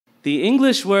The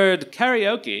English word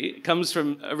karaoke comes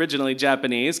from originally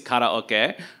Japanese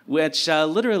karaoke, which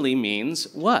literally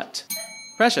means what?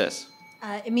 Precious.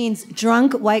 It means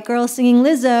drunk white girl singing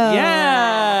Lizzo.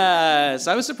 Yes!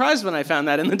 I was surprised when I found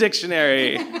that in the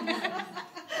dictionary.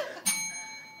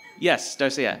 Yes,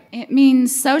 Darcia. It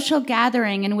means social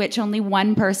gathering in which only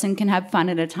one person can have fun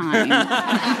at a time.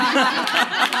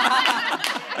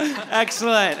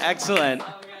 Excellent, excellent.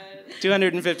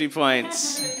 250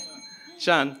 points.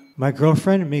 Sean. My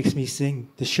girlfriend makes me sing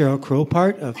the Sheryl Crow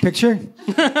part of Picture,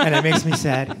 and it makes me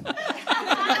sad.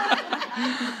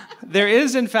 There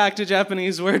is, in fact, a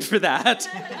Japanese word for that.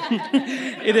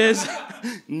 It is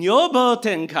nyobo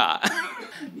tenka.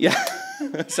 Yeah,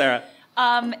 Sarah.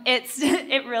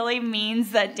 It really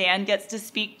means that Dan gets to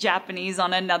speak Japanese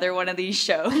on another one of these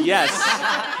shows. Yes.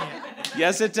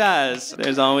 Yes, it does.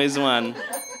 There's always one.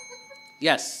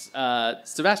 Yes,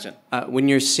 Sebastian. When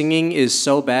your singing is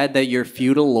so bad that your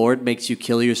feudal lord makes you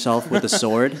kill yourself with a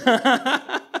sword.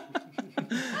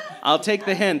 I'll take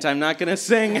the hint. I'm not going to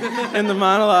sing in the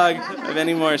monologue of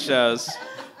any more shows.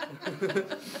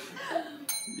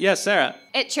 Yes, Sarah.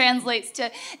 It translates to,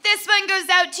 this one goes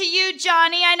out to you,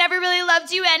 Johnny. I never really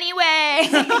loved you anyway.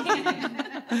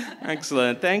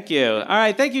 Excellent. Thank you. All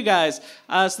right. Thank you, guys.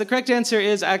 So the correct answer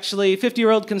is actually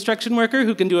 50-year-old construction worker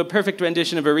who can do a perfect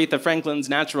rendition of Aretha Franklin's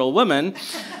Natural Woman.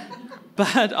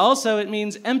 But also it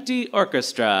means empty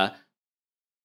orchestra.